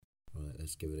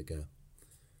let's give it a go.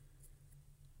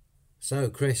 So,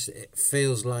 Chris, it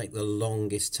feels like the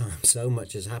longest time. So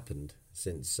much has happened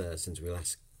since we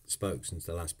last spoke, since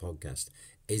the last podcast.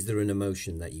 Is there an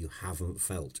emotion that you haven't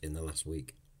felt in the last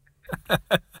week?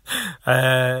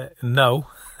 No.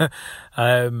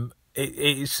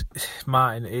 It's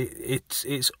Martin.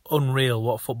 It's unreal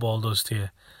what football does to you.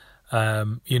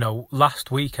 Last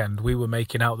weekend we were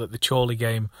making out that the Chorley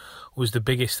game was the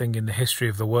biggest thing in the history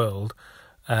of the world.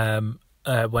 When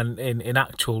in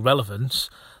actual relevance,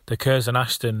 the Curzon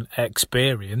Ashton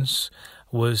experience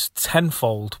was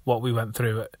tenfold what we went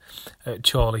through at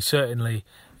Chorley. Certainly,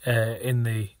 in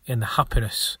the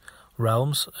happiness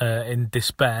realms, in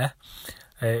despair,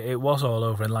 it was all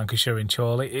over in Lancashire in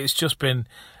Chorley. It's just been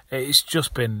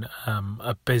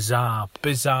a bizarre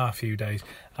few days,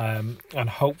 and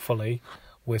hopefully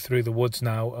we're through the woods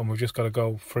now, and we've just got to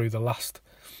go through the last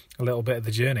little bit of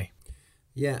the journey.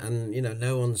 Yeah, and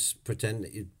no one's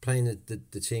pretending you're playing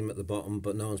the team at the bottom,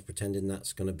 but no one's pretending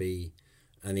that's going to be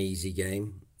an easy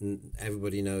game.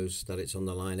 Everybody knows that it's on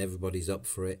the line. Everybody's up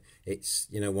for it. It's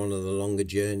one of the longer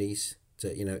journeys.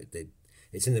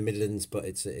 It's in the Midlands, but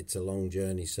it's a long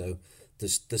journey. So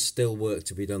there's still work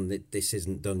to be done. This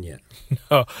isn't done yet.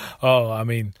 I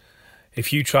mean,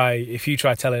 if you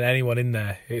try telling anyone in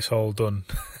there it's all done,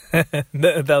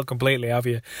 they'll completely have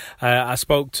you. I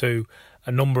spoke to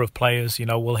a number of players.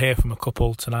 We'll hear from a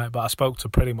couple tonight, but I spoke to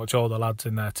pretty much all the lads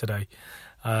in there today.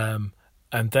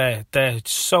 And they're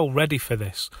so ready for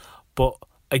this. But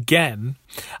again,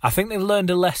 I think they've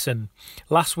learned a lesson.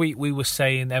 Last week we were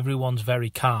saying everyone's very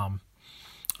calm,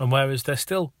 and whereas they're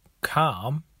still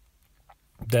calm,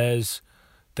 there's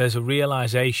a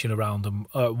realisation around them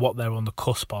what they're on the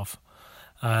cusp of.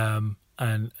 And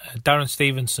Darren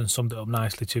Stevenson summed it up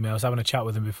nicely to me. I was having a chat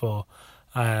with him before,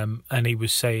 and he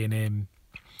was saying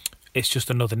it's just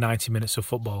another 90 minutes of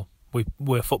football.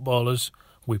 We're footballers.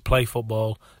 We play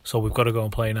football, so we've got to go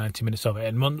and play 90 minutes of it.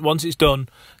 And once it's done,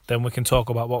 then we can talk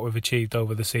about what we've achieved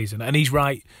over the season. And he's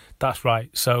right. That's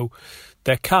right. So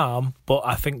they're calm, but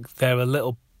I think they're a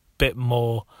little bit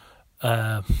more...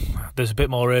 there's a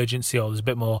bit more urgency, or there's a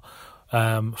bit more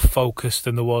focus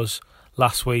than there was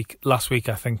last week. Last week,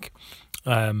 I think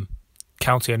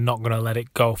County are not going to let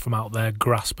it go from out their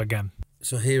grasp again.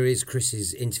 So here is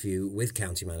Chris's interview with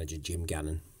County manager Jim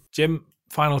Gannon. Jim,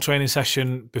 final training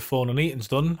session before Nuneaton's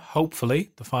done.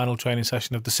 Hopefully, the final training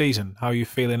session of the season. How are you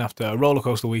feeling after a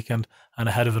rollercoaster weekend and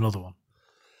ahead of another one?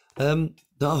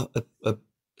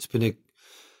 It's been a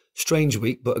strange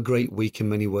week, but a great week in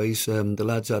many ways. The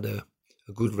lads had a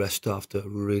good rest after a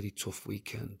really tough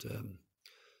weekend.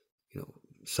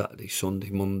 Saturday, Sunday,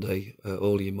 Monday,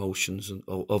 all the emotions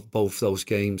of both those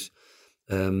games,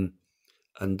 and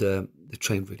they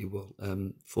trained really well.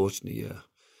 Fortunately,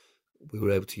 we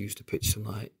were able to use the pitch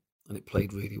tonight, and it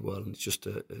played really well. And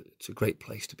it's a great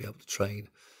place to be able to train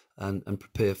and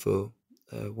prepare for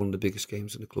one of the biggest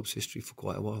games in the club's history for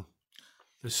quite a while.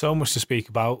 There's so much to speak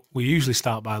about. We usually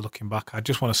start by looking back. I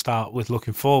just want to start with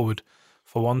looking forward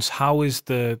for once. How is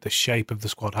the shape of the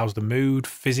squad? How's the mood,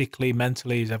 physically,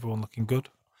 mentally? Is everyone looking good?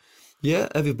 Yeah,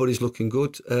 everybody's looking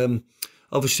good.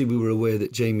 Obviously, we were aware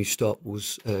that Jamie Stott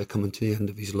was coming to the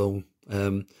end of his loan.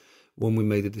 When we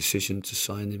made a decision to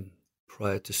sign him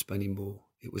prior to spending more,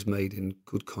 it was made in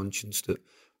good conscience that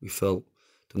we felt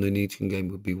the Nuneaton game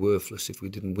would be worthless if we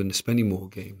didn't win the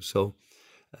Spennymoor game. So,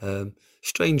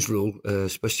 strange rule,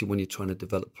 especially when you're trying to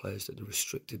develop players that are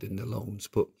restricted in their loans.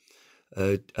 But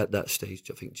at that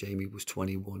stage, I think Jamie was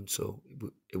 21, so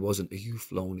it wasn't a youth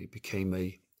loan. It became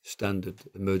a standard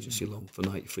emergency loan for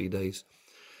 93 days.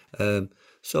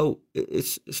 So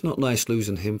it's not nice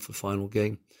losing him for the final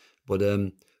game. But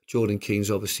Jordan Keane's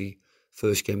obviously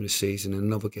first game of the season, and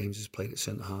another games he's played at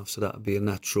centre-half, so that would be a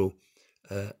natural,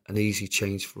 an easy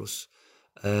change for us.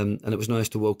 And it was nice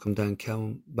to welcome Dan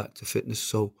Cowan back to fitness.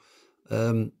 So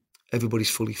everybody's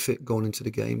fully fit going into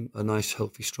the game, a nice,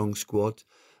 healthy, strong squad,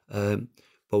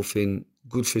 both in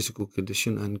good physical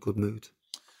condition and good mood.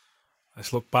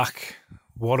 Let's look back.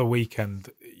 What a weekend.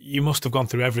 You must have gone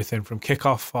through everything from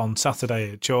kick-off on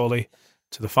Saturday at Chorley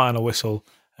to the final whistle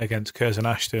against Curzon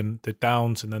Ashton, the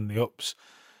downs and then the ups.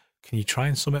 Can you try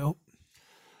and sum it up?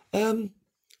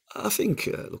 I think,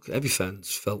 look, every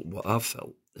fan's felt what I've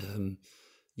felt.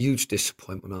 Huge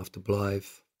disappointment after Blythe,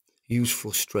 huge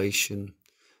frustration,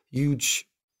 huge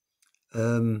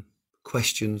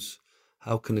questions.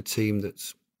 How can a team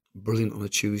that's brilliant on a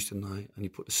Tuesday night and you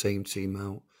put the same team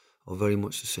out, or very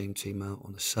much the same team out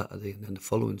on a Saturday and then the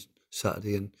following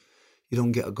Saturday, and you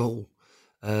don't get a goal?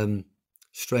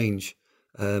 Strange.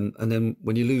 And then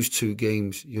when you lose two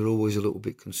games, you're always a little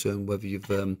bit concerned whether you've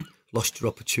lost your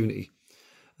opportunity.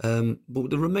 But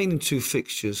the remaining 2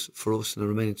 fixtures for us and the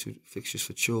remaining 2 fixtures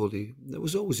for Chorley, there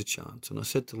was always a chance. And I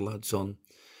said to the lads on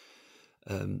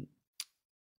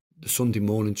the Sunday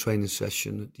morning training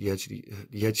session at the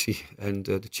Edgley and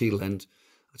the Cheadle end,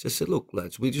 I just said, look,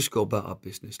 lads, we just go about our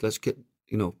business. Let's get,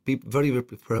 be very, very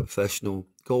professional,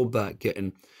 go about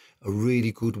getting a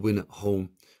really good win at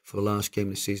home for the last game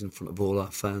of the season in front of all our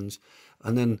fans.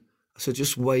 And then I said,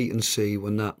 just wait and see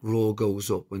when that roar goes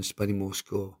up, when Spennymoor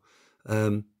score.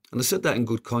 And I said that in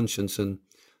good conscience,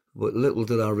 but little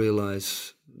did I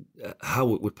realise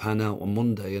how it would pan out on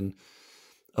Monday. And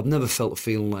I've never felt a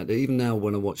feeling like that. Even now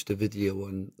when I watch the video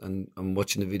and I'm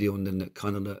watching the video and then that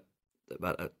kind of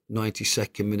about a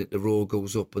 92nd minute, the roar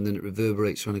goes up and then it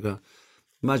reverberates around the ground.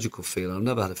 Magical feeling. I've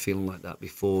never had a feeling like that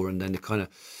before. And then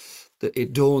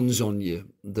it dawns on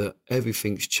you that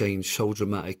everything's changed so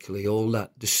dramatically. All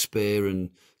that despair and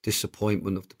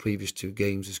disappointment of the previous 2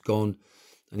 games is gone.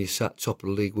 And you sat top of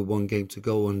the league with 1 game to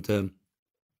go. And,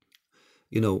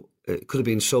 it could have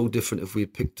been so different if we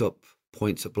had picked up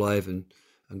points at Blythe and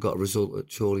got a result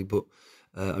at Chorley. But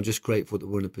I'm just grateful that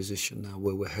we're in a position now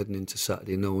where we're heading into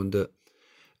Saturday knowing that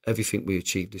everything we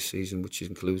achieved this season, which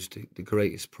includes the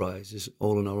greatest prize, is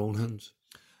all in our own hands.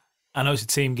 I know it's a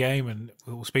team game, and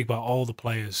we'll speak about all the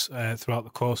players throughout the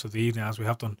course of the evening, as we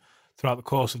have done throughout the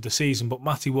course of the season. But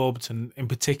Matty Warburton in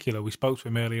particular, we spoke to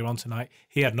him earlier on tonight.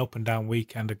 He had an up and down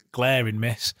weekend, a glaring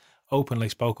miss. Openly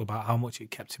spoke about how much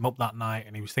it kept him up that night,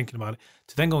 and he was thinking about it.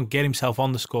 To then go and get himself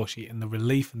on the score sheet and the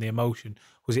relief and the emotion,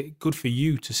 was it good for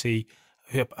you to see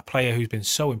a player who's been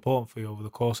so important for you over the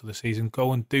course of the season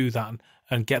go and do that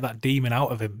and get that demon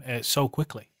out of him so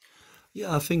quickly?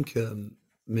 Yeah, I think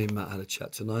me and Matt had a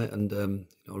chat tonight, and a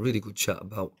really good chat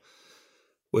about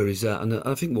where he's at. And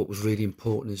I think what was really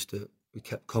important is that we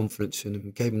kept confidence in him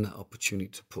and gave him that opportunity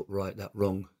to put right that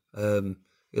wrong.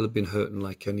 He'll have been hurting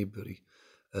like anybody,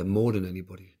 more than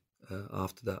anybody,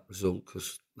 after that result,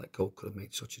 because that goal could have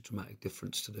made such a dramatic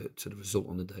difference to the result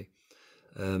on the day.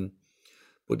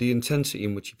 But the intensity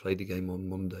in which he played the game on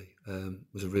Monday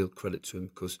was a real credit to him,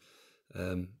 because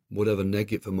whatever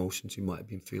negative emotions he might have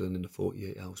been feeling in the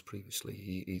 48 hours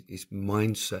previously, his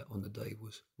mindset on the day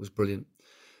was brilliant.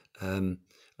 And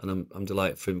I'm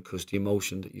delighted for him, because the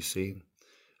emotion that you see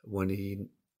when he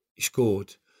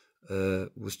scored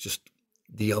was just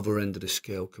the other end of the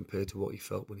scale compared to what he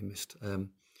felt when he missed.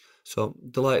 So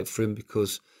I'm delighted for him,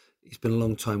 because he's been a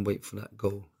long time waiting for that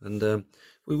goal. And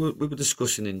we were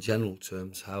discussing in general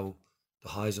terms how the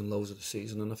highs and lows of the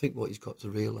season, and I think what he's got to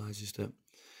realise is that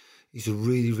he's a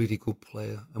really, really good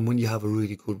player. And when you have a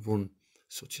really good run,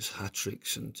 such as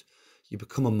hat-tricks, and you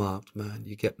become a marked man,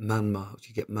 you get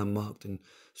man-marked and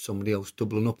somebody else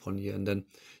doubling up on you, and then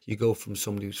you go from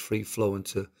somebody who's free-flowing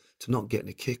to not getting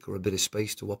a kick or a bit of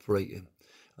space to operate in.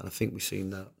 And I think we've seen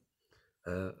that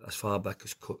as far back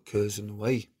as Curzon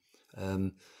away.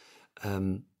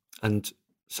 And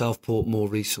Southport more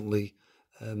recently.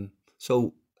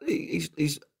 So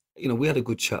he's we had a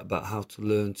good chat about how to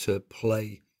learn to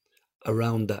play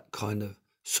around that kind of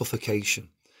suffocation.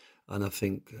 And I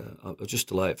think I was just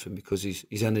delighted for him, because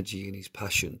his energy and his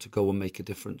passion to go and make a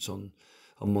difference on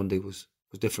Monday was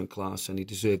different class, and he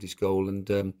deserved his goal.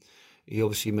 And he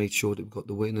obviously made sure that we got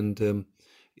the win, and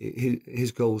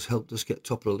his goals helped us get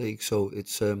top of the league. So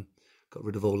it's got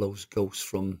rid of all those ghosts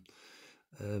from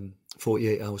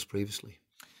 48 hours previously.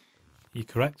 You're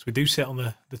correct. We do sit on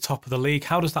the top of the league.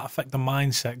 How does that affect the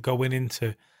mindset going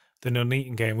into the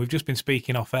Nuneaton game? We've just been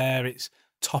speaking off air. It's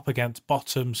top against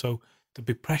bottom, so there'd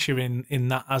be pressure in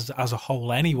that as a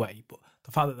whole anyway. But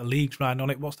the fact that the league's riding on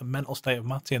it, what's the mental state of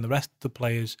Matty and the rest of the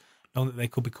players, knowing that they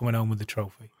could be coming home with the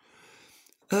trophy?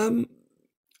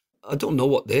 I don't know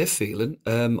what they're feeling.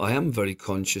 I am very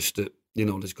conscious that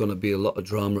there's going to be a lot of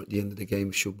drama at the end of the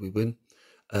game should we win.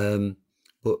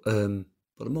 But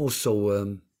I'm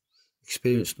also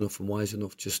experienced enough and wise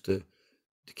enough just to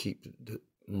keep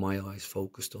my eyes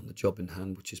focused on the job in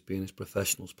hand, which is being as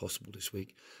professional as possible this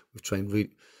week. We've trained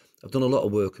I've done a lot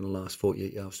of work in the last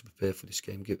 48 hours to prepare for this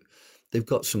game. They've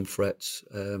got some threats.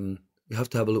 You have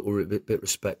to have a little bit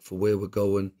respect for where we're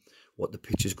going, what the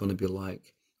pitch is going to be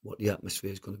like, what the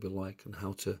atmosphere is going to be like, and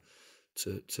how to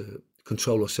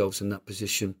control ourselves in that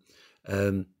position.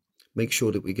 Make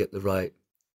sure that we get the right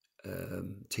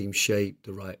team shape,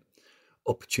 the right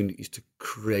opportunities to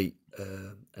create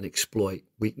and exploit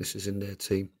weaknesses in their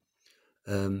team.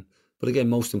 But again,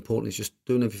 most importantly, is just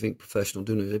doing everything professional,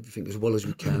 doing everything as well as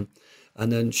we can,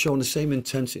 and then showing the same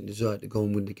intensity and desire to go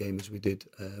and win the game as we did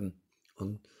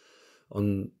on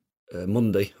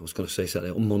Monday. I was going to say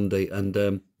Saturday, on Monday.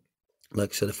 And like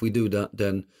I said, if we do that,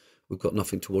 then we've got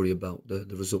nothing to worry about. The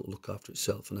result will look after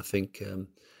itself. And I think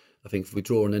I think if we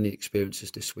draw on any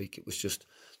experiences this week, it was just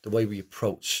the way we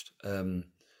approached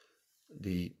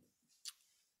the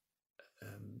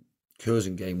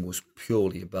Curzon game was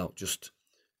purely about just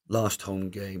last home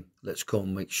game. Let's go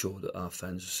and make sure that our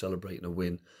fans are celebrating a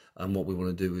win. And what we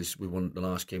want to do is we want the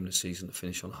last game of the season to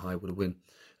finish on a high with a win.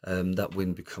 That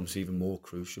win becomes even more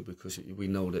crucial because we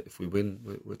know that if we win,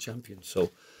 we're champions. So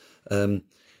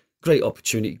great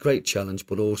opportunity, great challenge,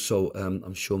 but also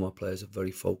I'm sure my players are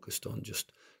very focused on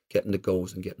just getting the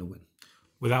goals and getting a win.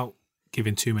 Without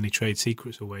giving too many trade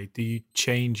secrets away, do you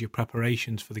change your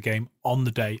preparations for the game on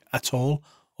the day at all?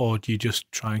 Or do you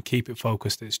just try and keep it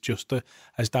focused? It's just,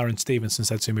 as Darren Stevenson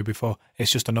said to me before,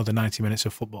 it's just another 90 minutes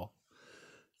of football.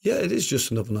 Yeah, it is just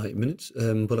another 90 minutes.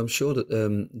 But I'm sure that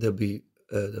there'll be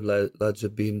the lads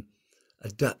have been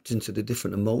adapting to the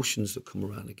different emotions that come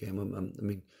around the game.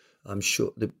 I'm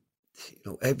sure that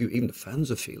even the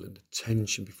fans are feeling the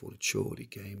tension before the Chorley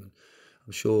game, and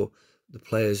I'm sure the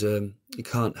players you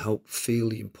can't help feel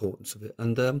the importance of it.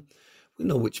 And we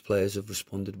know which players have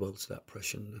responded well to that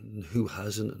pressure and who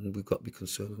hasn't, and we've got to be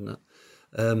concerned on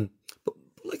that. But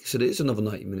like I said, it is another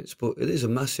 90 minutes, but it is a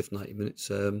massive 90 minutes.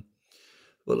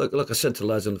 But like I said to the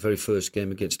lads on the very first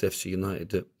game against FC United,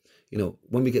 that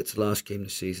when we get to the last game of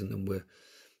the season and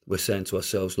we're saying to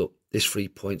ourselves, look, this 3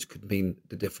 points could mean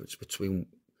the difference between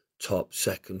top,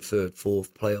 second, third,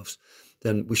 fourth playoffs,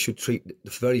 then we should treat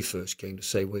the very first game the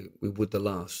same way we would the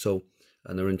last. So,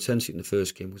 and our intensity in the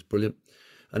first game was brilliant.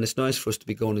 And it's nice for us to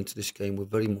be going into this game with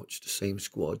very much the same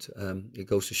squad. It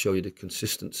goes to show you the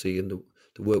consistency and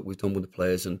the work we've done with the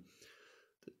players. And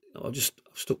I've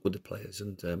stuck with the players,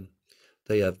 and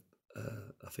they have,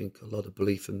 I think, a lot of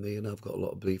belief in me, and I've got a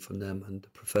lot of belief in them. And the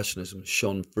professionalism has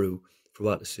shone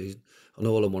throughout the season. And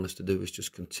all I want us to do is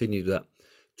just continue that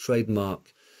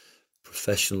trademark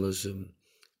professionalism,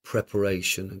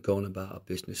 preparation, and going about our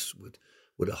business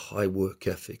with a high work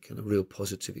ethic and a real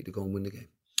positivity to go and win the game.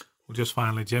 Well, just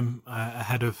finally, Jim,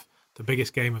 ahead of the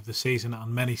biggest game of the season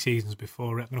and many seasons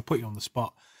before it, I'm going to put you on the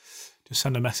spot. Just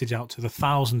send a message out to the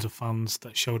thousands of fans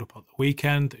that showed up at the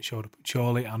weekend, that showed up at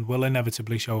Chorley, and will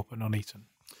inevitably show up at Nuneaton.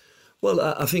 Well,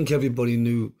 I think everybody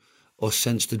knew or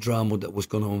sensed the drama that was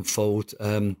going to unfold.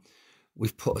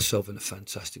 We've put ourselves in a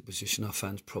fantastic position. Our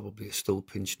fans probably are still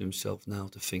pinching themselves now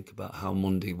to think about how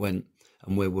Monday went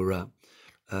and where we're at.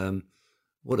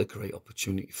 What a great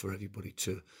opportunity for everybody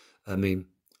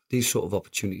these sort of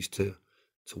opportunities to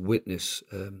witness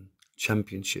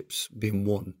championships being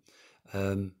won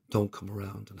don't come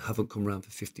around and haven't come around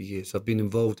for 50 years. I've been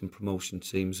involved in promotion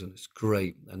teams, and it's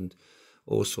great, and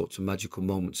all sorts of magical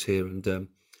moments here, and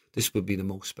this would be the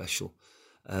most special.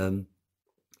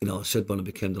 I said when I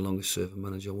became the longest serving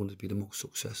manager, I wanted to be the most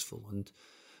successful, and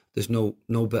there's no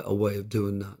better way of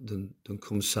doing that than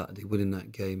come Saturday, winning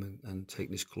that game and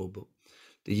taking this club up.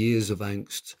 The years of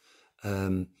angst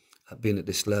at being at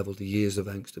this level, the years of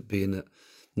angst at being at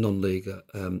non-league,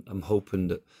 I'm hoping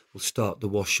that we'll start to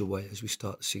wash away as we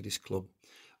start to see this club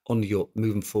on the up,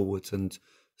 moving forward, and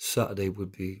Saturday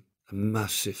would be a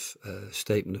massive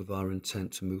statement of our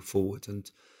intent to move forward,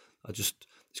 and it's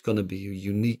going to be a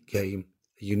unique game,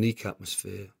 a unique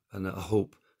atmosphere, and I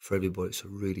hope for everybody it's a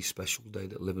really special day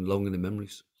that will live long in the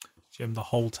memories. Jim, the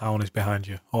whole town is behind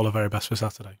you. All the very best for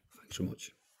Saturday. Thanks so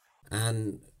much.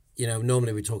 And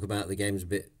normally we talk about the games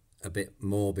a bit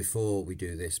more before we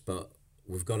do this, but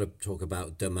we've got to talk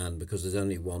about the man, because there's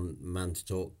only one man to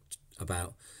talk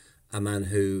about. A man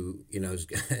who,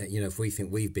 if we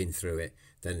think we've been through it,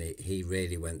 then he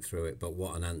really went through it. But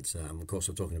what an answer. And of course,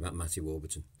 I'm talking about Matty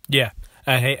Warburton. Yeah,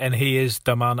 and he is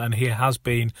the man, and he has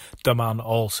been the man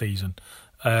all season.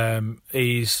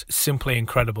 He's simply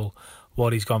incredible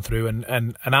what he's gone through.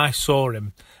 And I saw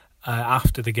him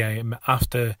after the game,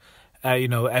 after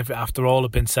all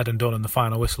had been said and done and the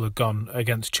final whistle had gone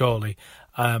against Chorley.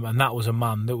 And that was a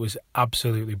man that was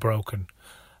absolutely broken.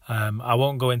 I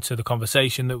won't go into the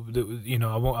conversation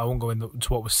I won't go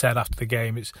into what was said after the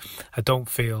game. I don't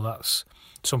feel that's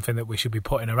something that we should be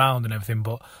putting around and everything.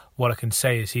 But what I can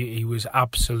say is he was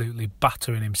absolutely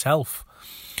battering himself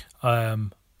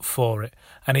for it.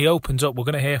 And he opens up. We're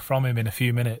going to hear from him in a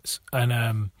few minutes,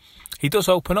 and he does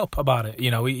open up about it.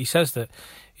 He says that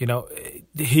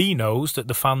he knows that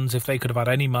the fans, if they could have had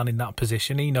any man in that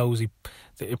position, he knows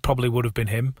that it probably would have been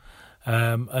him.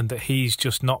 And that he's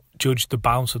just not judged the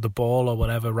bounce of the ball or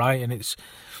whatever, right? And it's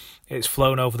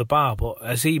flown over the bar. But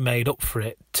as he made up for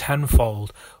it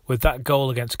tenfold with that goal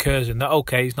against Curzon, that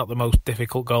it's not the most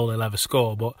difficult goal he'll ever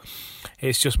score, but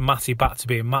it's just Matty back to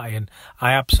being Matty. And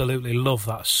I absolutely love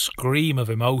that scream of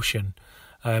emotion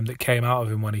that came out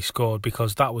of him when he scored,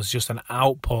 because that was just an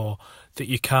outpour that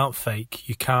you can't fake.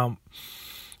 You can't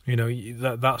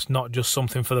That's not just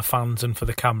something for the fans and for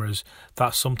the cameras.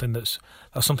 That's something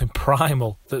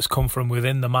primal that's come from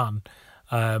within the man,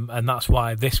 and that's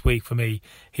why this week for me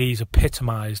he's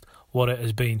epitomised what it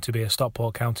has been to be a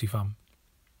Stockport County fan.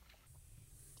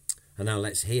 And now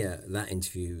let's hear that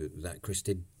interview that Chris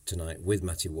did tonight with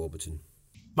Matty Warburton.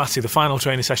 Matty, the final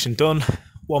training session done.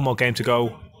 One more game to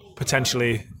go.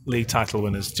 Potentially league title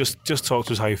winners. Just talk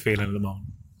to us how you're feeling at the moment.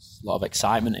 A lot of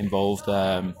excitement involved.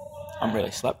 I haven't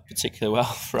really slept particularly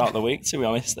well throughout the week, to be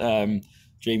honest.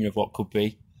 Dreaming of what could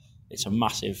be. It's a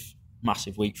massive,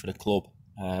 massive week for the club.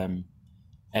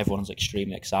 Everyone's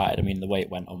extremely excited. I mean, the way it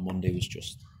went on Monday was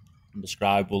just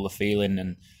indescribable, the feeling,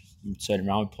 and turning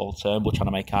around with Paul Turnbull trying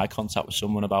to make eye contact with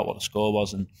someone about what the score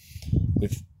was, and we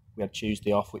had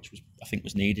Tuesday off, which I think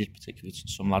was needed, particularly to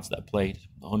some lads that had played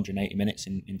 180 minutes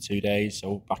in 2 days.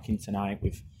 So back in tonight,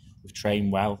 we've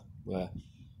trained well, we're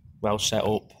well set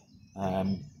up,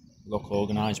 look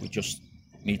organised. We just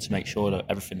need to make sure that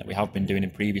everything that we have been doing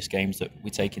in previous games that we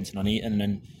take into Nuneaton,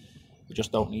 and we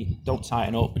just don't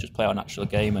tighten up. We just play our natural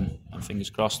game, and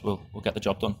fingers crossed we'll get the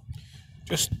job done.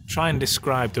 Just try and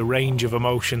describe the range of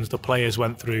emotions the players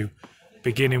went through,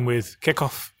 beginning with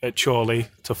kick-off at Chorley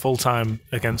to full-time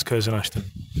against Curzon Ashton.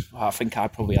 I think I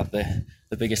probably had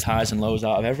the biggest highs and lows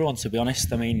out of everyone, to be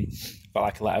honest. I mean, felt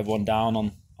like I let everyone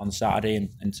down on Saturday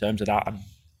in terms of that. And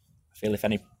I feel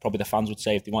probably the fans would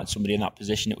say if they wanted somebody in that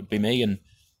position, it would be me, and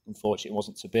unfortunately it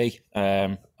wasn't to be.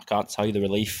 I can't tell you the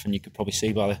relief, and you could probably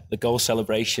see by the goal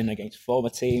celebration against a former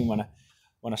team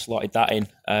when I slotted that in.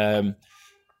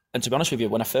 And to be honest with you,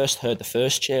 when I first heard the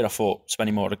first cheer, I thought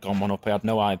Spennymoor had gone one up. I had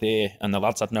no idea, and the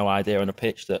lads had no idea on the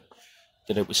pitch that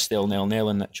it was still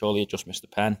 0-0 and that Charlie had just missed a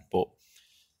pen. But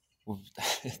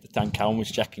Dan Cowan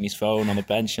was checking his phone on the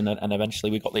bench, and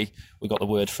eventually we got the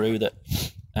word through that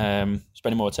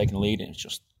Spennymoor had taken the lead, and it was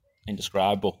just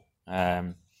indescribable.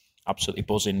 Absolutely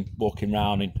buzzing, walking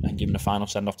around and giving a final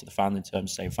send off to the fans in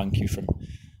terms of saying thank you for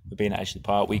being at Ashley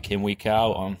Park week in, week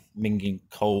out on minging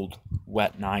cold,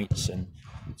 wet nights, and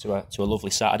to a lovely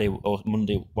Saturday or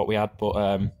Monday what we had. But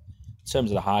in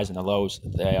terms of the highs and the lows,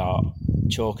 they are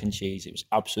chalk and cheese. It was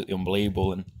absolutely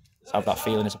unbelievable, and to have that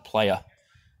feeling as a player,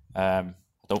 I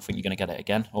don't think you're going to get it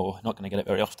again, or not going to get it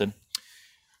very often.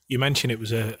 You mentioned it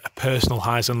was a personal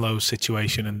highs and lows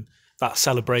situation, and that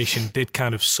celebration did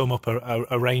kind of sum up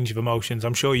a range of emotions.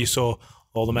 I'm sure you saw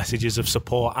all the messages of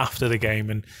support after the game,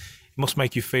 and it must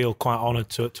make you feel quite honoured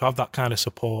to have that kind of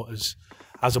support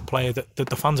as a player that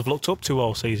the fans have looked up to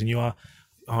all season. You are,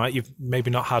 all right, you've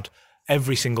maybe not had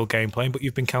every single game playing, but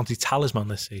you've been county talisman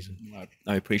this season.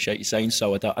 I appreciate you saying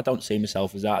so. I don't see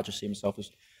myself as that. I just see myself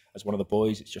as one of the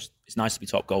boys. It's nice to be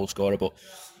top goal scorer, but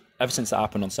ever since that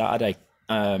happened on Saturday,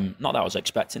 not that I was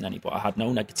expecting any, but I had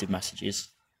no negative messages.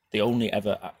 The only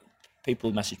ever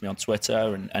people message me on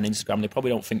Twitter and Instagram, they probably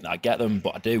don't think that I get them,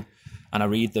 but I do, and I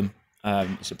read them.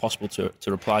 It's impossible to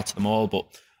reply to them all, but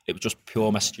it was just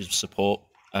pure messages of support,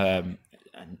 and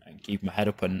keeping my head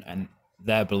up and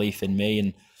their belief in me.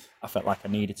 And I felt like I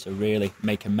needed to really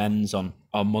make amends on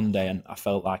Monday, and I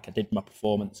felt like I did my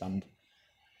performance and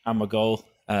my goal,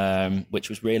 which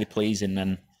was really pleasing.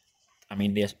 And I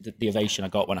mean, the ovation I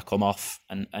got when I come off,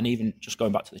 and even just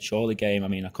going back to the Chorley game, I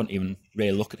mean, I couldn't even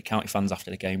really look at the county fans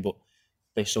after the game, but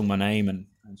they sung my name and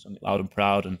sung it loud and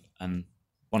proud, and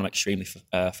one I'm extremely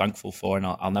thankful for, and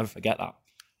I'll never forget that.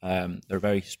 They're a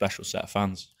very special set of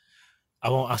fans. I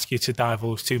won't ask you to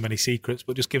divulge too many secrets,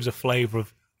 but just give us a flavour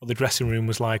of what the dressing room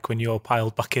was like when you all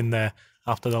piled back in there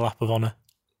after the lap of honour.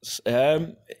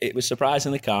 It was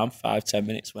surprisingly calm, 5-10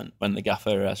 minutes when the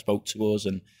gaffer spoke to us,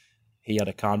 and he had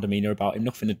a calm demeanour about him.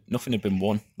 Nothing had been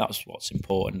won. That's what's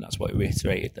important. That's what he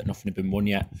reiterated, that nothing had been won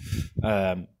yet.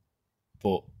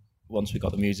 But once we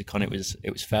got the music on, it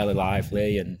was fairly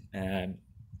lively and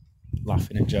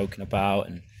laughing and joking about,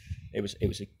 and it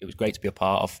was great to be a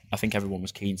part of. I think everyone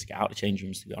was keen to get out of the change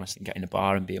rooms, to be honest, and get in the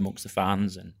bar and be amongst the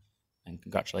fans and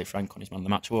congratulate Frank on his Man of the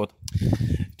Match award.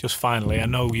 Just finally, I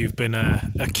know you've been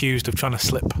accused of trying to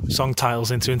slip song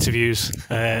titles into interviews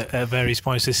at various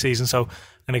points this season, so I'm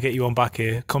going to get you on back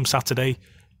here. Come Saturday,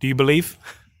 do you believe?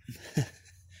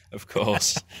 Of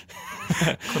course.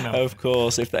 Of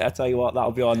course. I tell you what,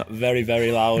 that'll be on very,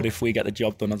 very loud if we get the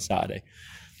job done on Saturday.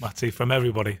 Matty, from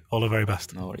everybody, all the very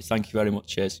best. No worries. Thank you very much.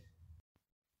 Cheers.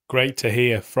 Great to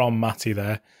hear from Matty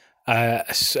there,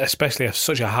 especially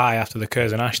such a high after the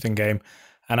Curzon Ashton game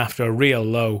and after a real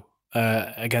low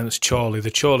against Chorley.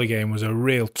 The Chorley game was a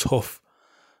real tough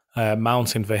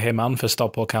mountain for him and for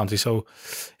Stockport County, so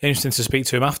interesting to speak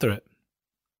to him after it.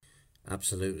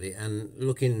 Absolutely. And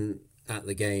looking at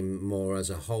the game more as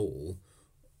a whole,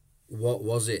 what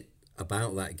was it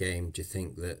about that game, do you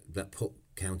think, that put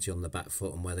County on the back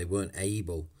foot and where they weren't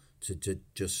able to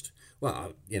just,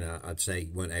 well, I'd say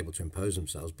weren't able to impose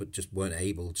themselves, but just weren't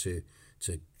able to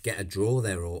get a draw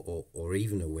there or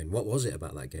even a win. What was it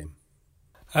about that game?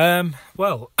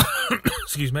 Well,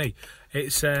 excuse me.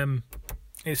 It's an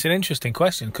interesting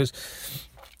question because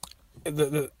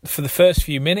for the first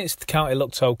few minutes, the County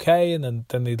looked okay, and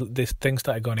then this thing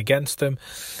started going against them.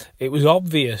 It was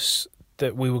obvious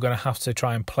that we were going to have to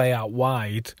try and play out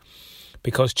wide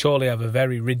because Chorley have a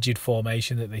very rigid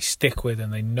formation that they stick with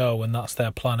and they know, and that's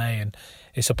their plan A, and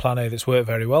it's a plan A that's worked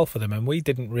very well for them, and we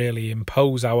didn't really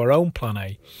impose our own plan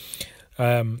A.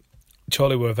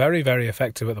 Chorley were very, very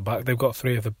effective at the back. They've got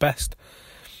 3 of the best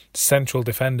central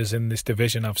defenders in this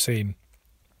division I've seen.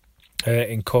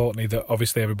 In Courtney, that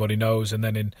obviously everybody knows, and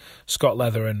then in Scott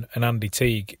Leather and Andy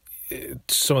Teague,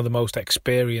 some of the most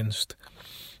experienced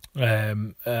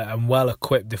and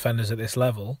well-equipped defenders at this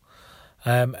level.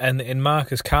 And in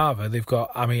Marcus Carver, they've got,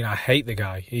 I hate the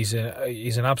guy. He's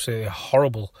an absolutely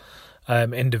horrible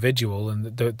individual,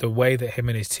 and the way that him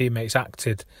and his teammates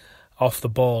acted off the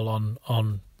ball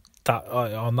on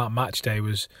that match day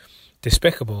was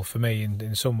despicable for me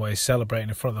in some ways, celebrating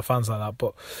in front of the fans like that.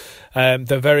 But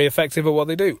they're very effective at what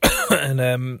they do.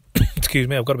 And excuse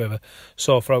me, I've got a bit of a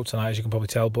sore throat tonight, as you can probably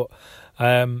tell. But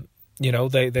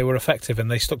they were effective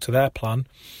and they stuck to their plan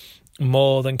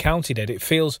more than County did. It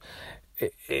feels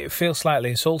slightly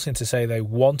insulting to say they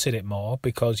wanted it more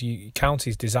because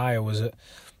County's desire was at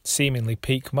seemingly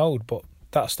peak mode, but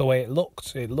that's the way it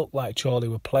looked. It looked like Chorley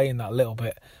were playing that little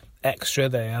bit extra.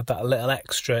 They had that little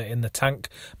extra in the tank,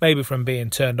 maybe from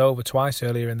being turned over twice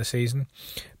earlier in the season,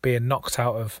 being knocked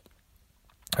out of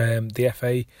the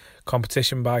FA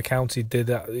competition by County.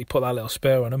 He put that little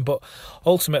spur on them, but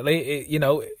ultimately,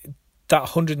 that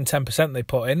 110% they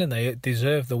put in, and they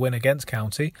deserved the win against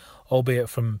County, albeit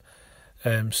from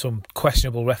some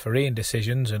questionable refereeing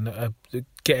decisions and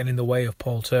getting in the way of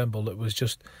Paul Turnbull that was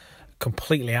just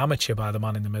completely amateur by the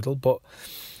man in the middle. But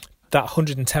that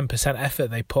 110% effort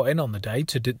they put in on the day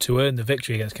to earn the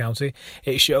victory against County,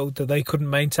 it showed that they couldn't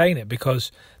maintain it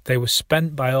because they were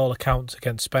spent by all accounts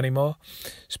against Spennymoor.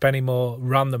 Spennymoor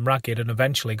ran them ragged and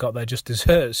eventually got their just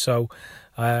desserts. So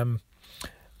the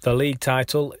league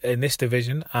title in this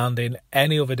division and in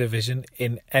any other division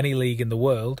in any league in the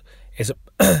world is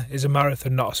a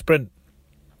marathon, not a sprint.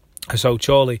 So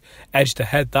Chorley edged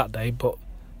ahead that day, but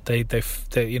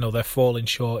they're falling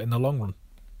short in the long run.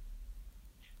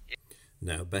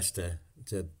 No, best to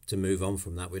move on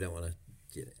from that. We don't want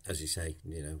to, as you say,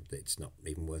 it's not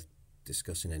even worth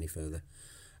discussing any further.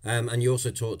 And you also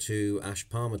talked to Ash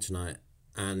Palmer tonight,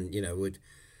 and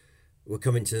we're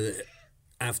coming to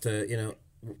after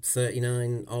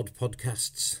 39 odd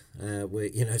podcasts.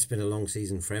 It's been a long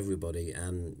season for everybody,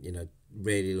 and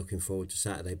really looking forward to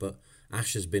Saturday. But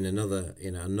Ash has been another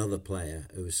player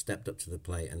who has stepped up to the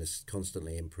plate and has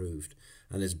constantly improved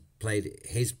and has played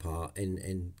his part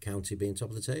in County being top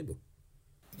of the table.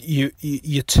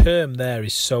 Your term there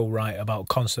is so right about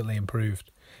constantly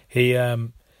improved. He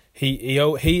again.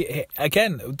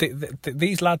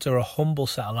 These lads are a humble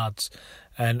set of lads,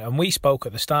 and we spoke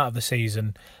at the start of the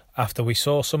season after we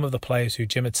saw some of the players who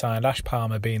Jim had signed. Ash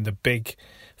Palmer being the big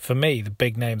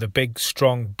name, the big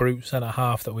strong brute centre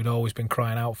half that we'd always been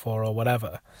crying out for or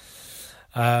whatever.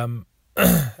 And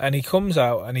he comes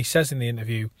out and he says in the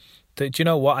interview that, you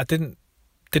know what, I didn't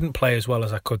play as well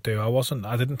as I could do.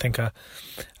 I didn't think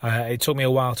it took me a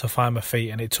while to find my feet,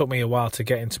 and it took me a while to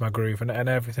get into my groove and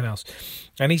everything else.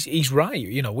 And he's right.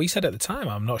 We said at the time,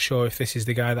 I'm not sure if this is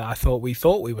the guy that we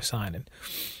thought we were signing.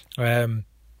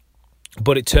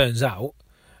 But it turns out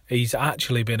he's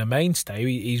actually been a mainstay.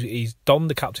 He's donned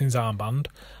the captain's armband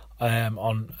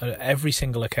on every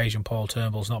single occasion Paul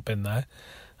Turnbull's not been there.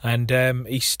 And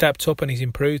he's stepped up and he's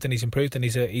improved and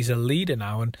he's a leader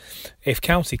now. And if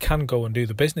County can go and do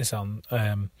the business on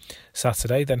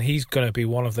Saturday, then he's going to be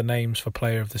one of the names for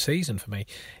player of the season for me.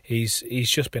 He's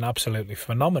just been absolutely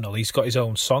phenomenal. He's got his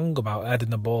own song about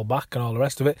heading the ball back and all the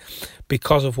rest of it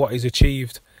because of what he's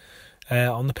achieved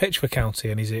on the pitch for County,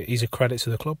 and he's a credit to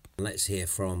the club. Let's hear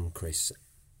from Chris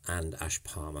and Ash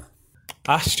Palmer.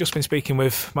 Ash, just been speaking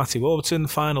with Matty Warburton.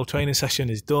 Final training session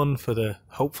is done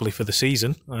hopefully for the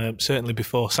season, certainly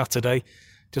before Saturday.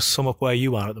 Just sum up where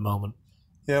you are at the moment.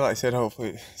 Yeah, like I said,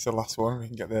 hopefully it's the last one. We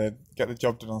can get the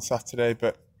job done on Saturday.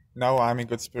 But no, I'm in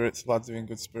good spirits. The lads are in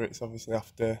good spirits, obviously,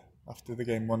 after the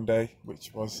game Monday,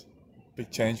 which was a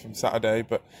big change from Saturday.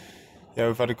 But yeah,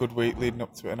 we've had a good week leading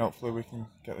up to it, and hopefully we can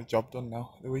get the job done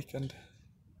now at the weekend.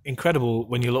 incredible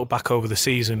when you look back over the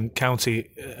season. County,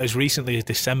 as recently as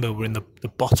December, were in the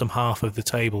bottom half of the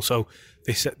table. So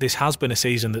this has been a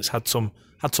season that's had some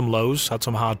lows, had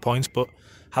some hard points, but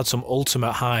had some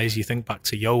ultimate highs. You think back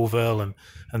to Yeovil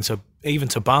and to even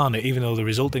to Barnet, even though the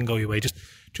result didn't go your way. Just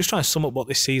trying to sum up what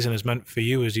this season has meant for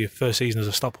you as your first season as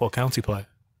a Stockport County player.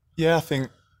 Yeah, I think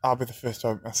I'll be the first to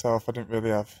admit myself. I didn't really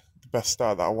have the best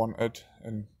start that I wanted,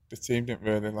 and the team didn't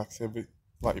really, like I said,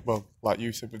 like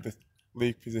you said, with the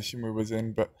league position we was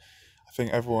in. But I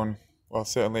think everyone, well,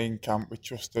 certainly in camp, we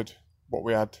trusted what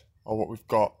we had or what we've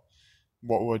got,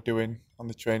 what we were doing on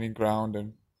the training ground,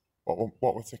 and what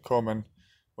was to come. And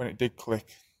when it did click,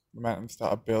 momentum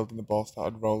started building, the ball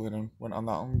started rolling, and went on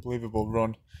that unbelievable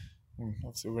run. And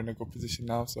obviously, we're in a good position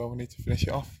now, so we need to finish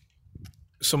it off.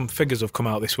 Some figures have come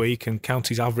out this week, and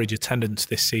County's average attendance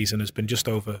this season has been just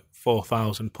over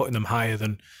 4,000, putting them higher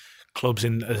than clubs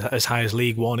in as high as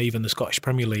League One, even the Scottish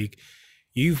Premier League.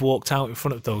 You've walked out in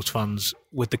front of those fans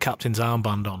with the captain's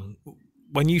armband on.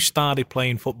 When you started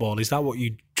playing football, is that what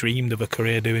you dreamed of a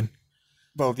career doing?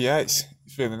 Well, yeah, it's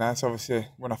really nice. Obviously,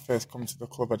 when I first come to the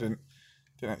club, I didn't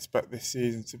expect this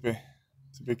season to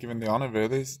be given the honour.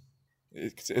 Really,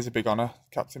 it is a big honour,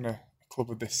 captain a club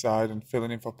of this side and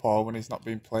filling in for Paul when he's not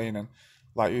been playing. And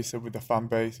like you said, with the fan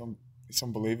base, it's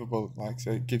unbelievable. Like I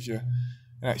say, it gives you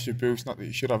an extra boost. Not that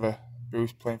you should have a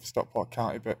boost playing for Stockport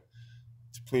County, but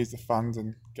to please the fans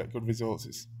and get good results,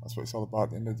 that's what it's all about at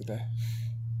the end of the day.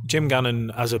 Jim Gannon,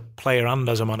 as a player and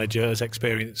as a manager, has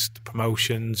experienced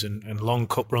promotions and long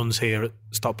cup runs here at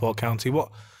Stockport County.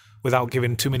 Without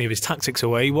giving too many of his tactics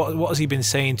away, what has he been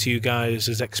saying to you guys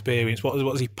as experience? What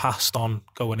has he passed on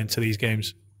going into these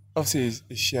games? Obviously,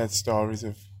 he's shared stories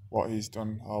of what he's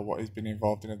done or what he's been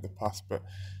involved in the past, but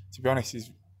to be honest,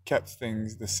 he's kept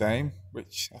things the same,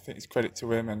 which I think is credit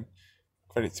to him and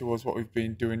credit to us, what we've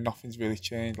been doing. Nothing's really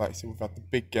changed. Like I said, we've had the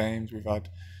big games, we've had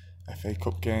FA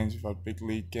Cup games, we've had big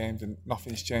league games, and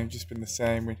nothing's changed, just been the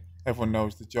same. Everyone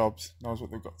knows the jobs, knows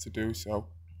what they've got to do, so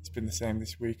it's been the same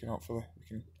this week, and hopefully we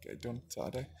can get it done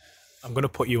Saturday. I'm going to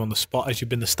put you on the spot as you've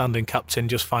been the standing captain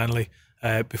just finally.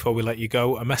 Before we let you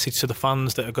go, a message to the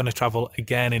fans that are going to travel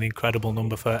again in incredible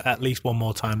number for at least one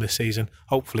more time this season,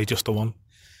 hopefully just the one.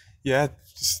 Yeah,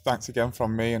 just thanks again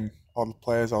from me and all the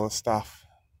players, all the staff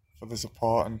for the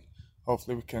support, and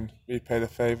hopefully we can repay the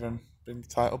favour and bring the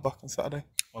title back on Saturday.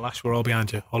 Well, Ash, we're all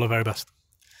behind you. All the very best.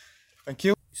 Thank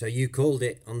you. So you called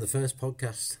it on the first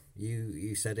podcast.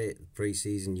 You said it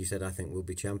pre-season. You said, I think we'll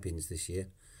be champions this year.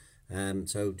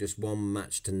 So just one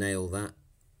match to nail that.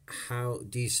 How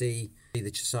do you see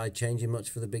the side changing much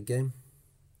for the big game?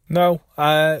 No,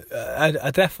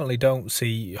 I definitely don't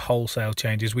see wholesale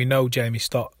changes. We know Jamie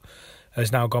Stott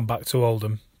has now gone back to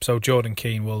Oldham, so Jordan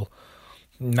Keane will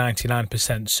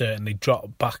 99% certainly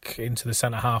drop back into the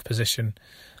centre-half position.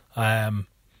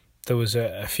 There was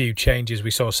a few changes.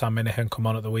 We saw Sam Minahan come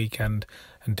on at the weekend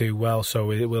and do well, so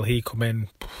will he come in?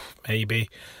 Maybe.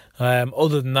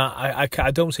 Other than that,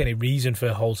 I don't see any reason for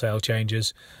wholesale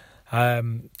changes.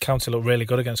 County look really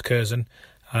good against Curzon,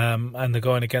 and they're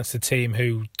going against a team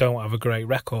who don't have a great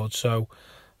record. So,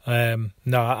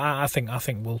 no, I think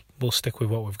we'll stick with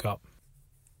what we've got.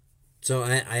 So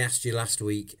I asked you last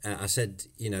week. I said,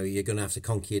 you're going to have to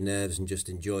conquer your nerves and just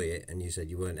enjoy it, and you said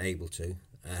you weren't able to.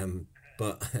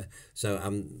 But so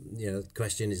the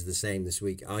question is the same this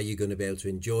week. Are you going to be able to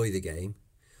enjoy the game,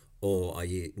 or are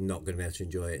you not going to be able to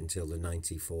enjoy it until the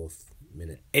 94th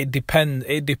minute? It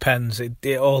depends.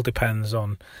 It all depends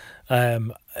on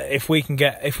if we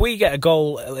get a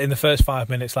goal in the first 5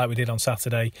 minutes like we did on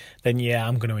Saturday. Then yeah,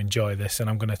 I'm going to enjoy this and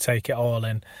I'm going to take it all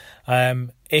in.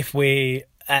 If we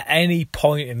at any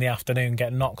point in the afternoon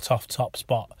get knocked off top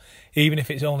spot, even if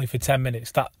it's only for 10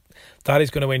 minutes, that is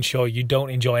going to ensure you don't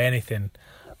enjoy anything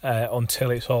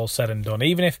until it's all said and done.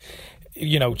 Even if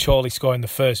Chorley scoring the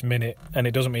first minute and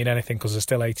it doesn't mean anything because there's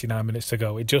still 89 minutes to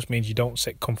go, it just means you don't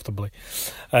sit comfortably.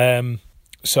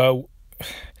 So a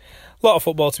lot of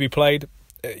football to be played.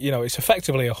 It's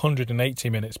effectively 180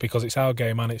 minutes because it's our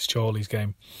game and it's Chorley's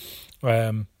game.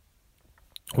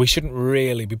 We shouldn't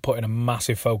really be putting a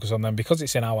massive focus on them because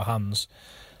it's in our hands.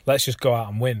 Let's just go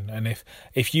out and win. And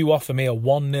if you offer me a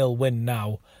 1-0 win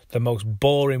now, the most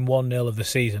boring 1-0 of the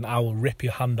season, I will rip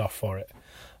your hand off for it.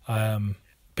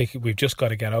 We've just got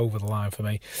to get over the line for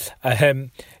me.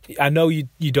 I know you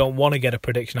don't want to get a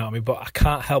prediction out of me, but I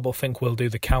can't help but think we'll do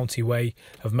the County way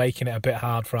of making it a bit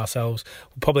hard for ourselves.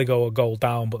 We'll probably go a goal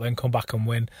down, but then come back and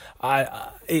win.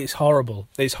 It's horrible.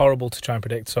 It's horrible to try and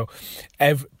predict. So,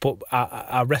 but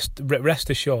I rest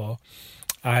assured,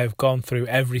 I have gone through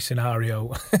every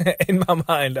scenario in my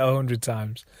mind 100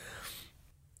 times.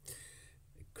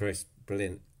 Chris,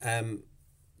 brilliant.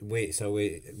 we're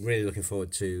really looking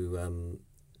forward to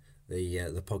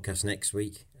the podcast next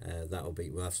week.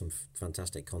 We'll have some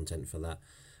fantastic content for that.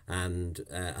 And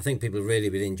I think people have really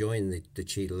been enjoying the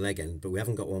Cheadle leg end, but we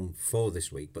haven't got one for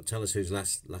this week. But tell us whose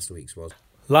last week's was.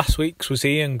 Last week's was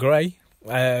Ian Gray.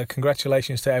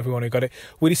 Congratulations to everyone who got it.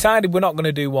 We decided we're not going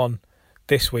to do one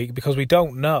this week because we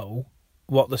don't know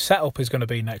what the setup is going to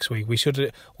be next week. We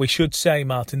should say,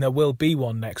 Martin, there will be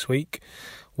one next week,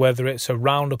 whether it's a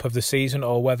roundup of the season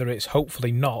or whether it's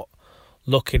hopefully not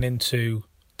looking into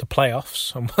the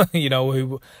playoffs and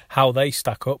how they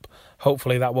stack up.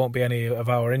 Hopefully that won't be any of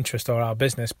our interest or our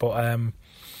business, but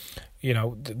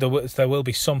there will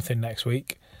be something next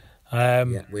week. I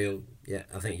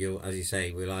think as you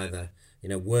say, we'll either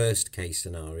worst case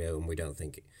scenario, and we don't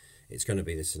think it's going to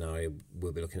be the scenario,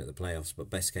 we'll be looking at the playoffs, but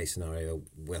best case scenario,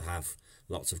 we'll have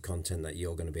lots of content that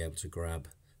you're going to be able to grab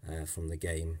from the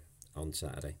game on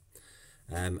Saturday,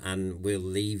 and we'll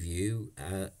leave you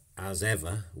as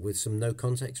ever with some No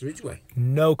Context Ridgeway.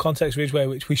 No Context Ridgeway,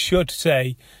 which we should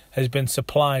say has been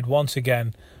supplied once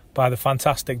again by the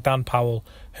fantastic Dan Powell,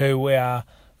 who we are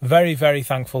very, very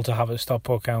thankful to have at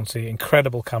Stockport County.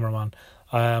 Incredible cameraman,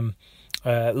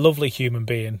 lovely human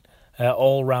being,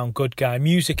 all-round good guy,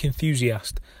 music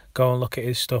enthusiast. Go and look at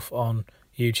his stuff on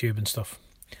YouTube and stuff.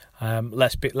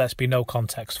 Let's be no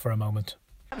context for a moment.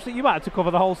 Absolutely, you might have to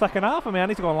cover the whole second half. I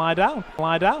need to go and lie down.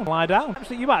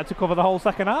 Absolutely, you might have to cover the whole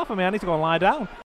second half. I need to go and lie down.